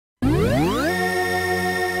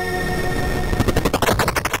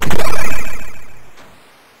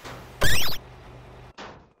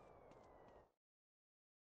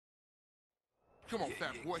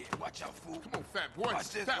fat boy. Yeah. Watch out, fool. Come on, fat boy. Watch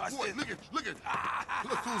this, fat watch boy, this. look at.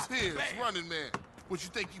 Look who's here. It's Running Man. What, you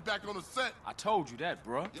think you back on the set? I told you that,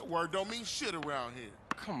 bruh. Your word don't mean shit around here.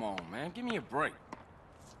 Come on, man. Give me a break.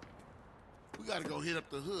 We gotta go hit up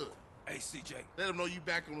the hood. Hey, CJ. Let them know you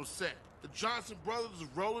back on the set. The Johnson brothers is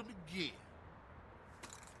rolling again.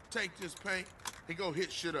 Take this paint and go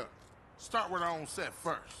hit shit up. Start with our own set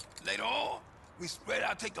first. Later on, we spread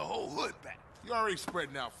out, take the whole hood back. You already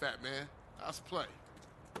spreading out, fat man. Let's play.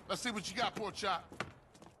 Let's see what you got, pork chop.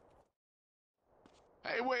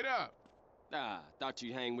 Hey, wait up. Ah, thought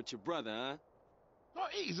you hang with your brother, huh? Oh,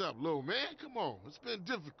 ease up, little man. Come on, it's been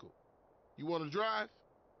difficult. You want to drive?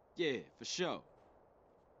 Yeah, for sure.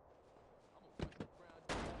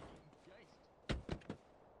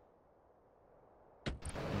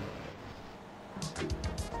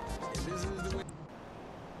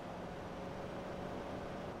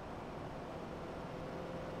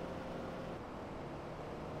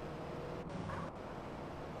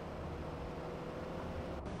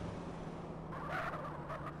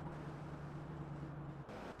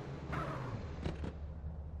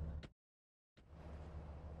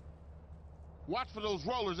 Watch for those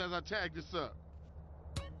rollers as I tag this up.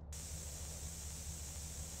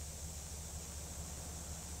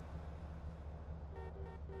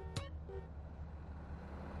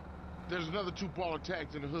 There's another 2 baller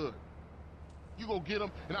tags in the hood. You go get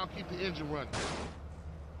them, and I'll keep the engine running.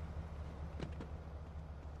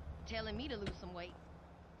 Telling me to lose some weight.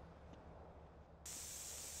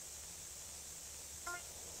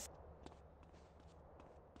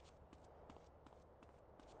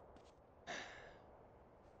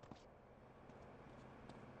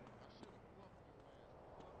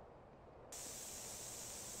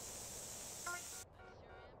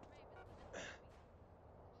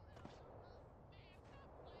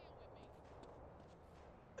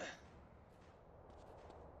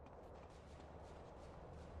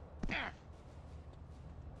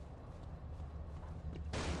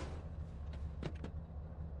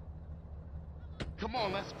 Come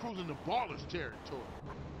on, let's cruise into ballers territory.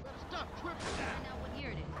 Better stop tripping. Find out what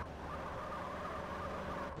year it is.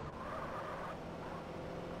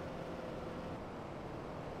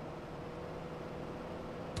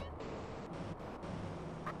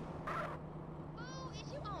 Oh,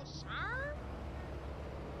 is you on Sherm?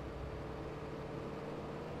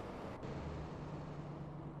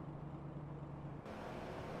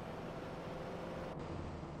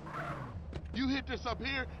 You hit this up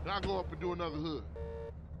here, and I'll go up and do another hood.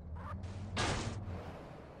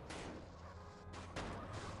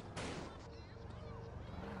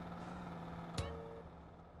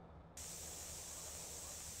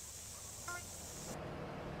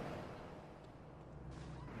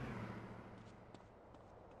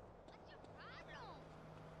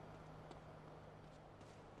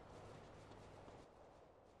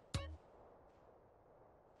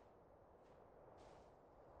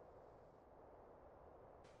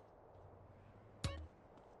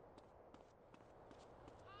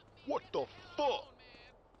 What the fuck?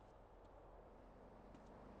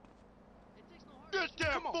 Get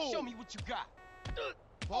that Come on, fool! show me what you got.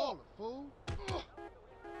 Baller, fool.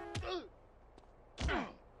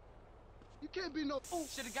 You can't be no fool.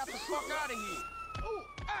 Should've got the fuck out of here.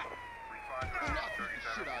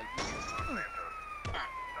 Shit out of you.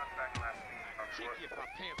 Kick you if my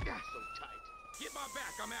pants are so tight. Get my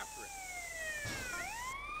back, I'm after it.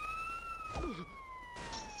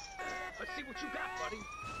 Let's see what you got, buddy.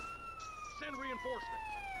 Send reinforcements.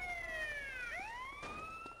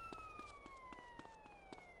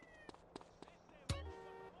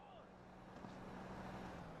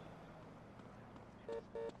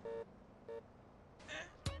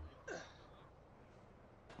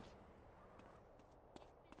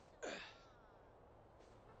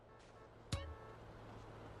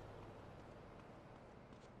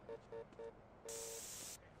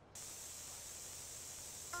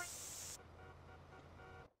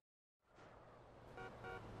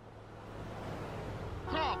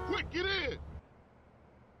 Carl, quick, get in!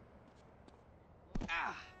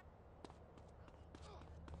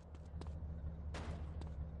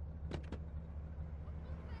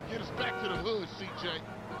 Get us back to the hood, CJ.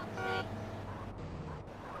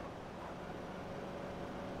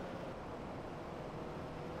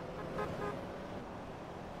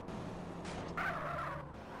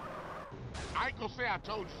 I ain't gonna say I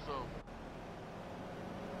told you so.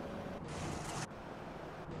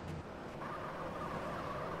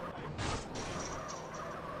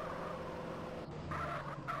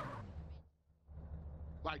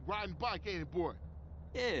 Like riding bike, ain't it, boy?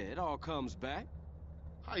 Yeah, it all comes back.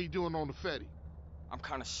 How you doing on the Fetty? I'm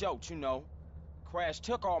kinda short, you know. Crash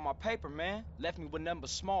took all my paper, man. Left me with nothing but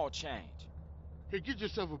small change. Here, get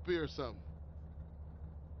yourself a beer or something.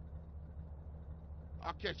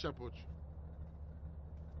 I'll catch up with you.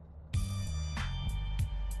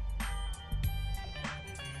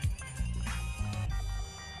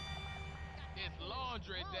 It's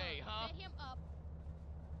laundry day, huh? Set him up.